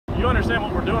You understand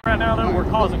what we're doing right now, though? We're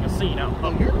causing a scene out in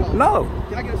public. No.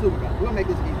 Can I get a super guy? We'll make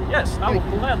this easy. Yes, I will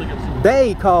gladly get a super.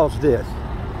 They caused this.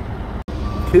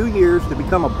 2 years to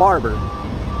become a barber,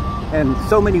 and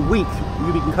so many weeks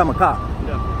you become a cop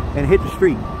and hit the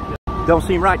street. Don't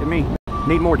seem right to me.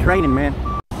 Need more training, man.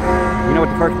 You know what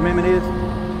the First Amendment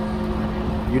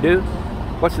is? You do?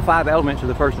 What's the 5 elements of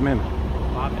the First Amendment?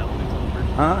 5 elements of the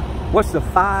First Amendment? What's the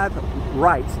 5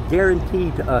 rights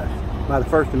guaranteed to us by the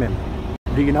First Amendment?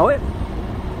 Do you know it?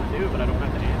 I do, but I don't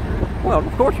have to answer it. Well,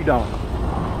 of course you don't.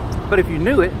 But if you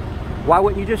knew it, why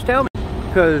wouldn't you just tell me?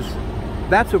 Because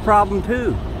that's a problem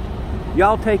too.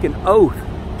 Y'all take an oath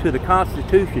to the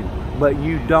Constitution, but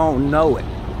you don't know it.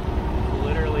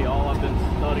 Literally all I've been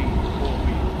studying for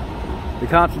weeks. The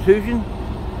Constitution?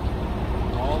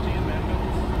 All the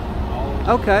amendments. All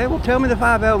of Okay, well tell me the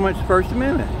 5 elements of the First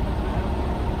Amendment.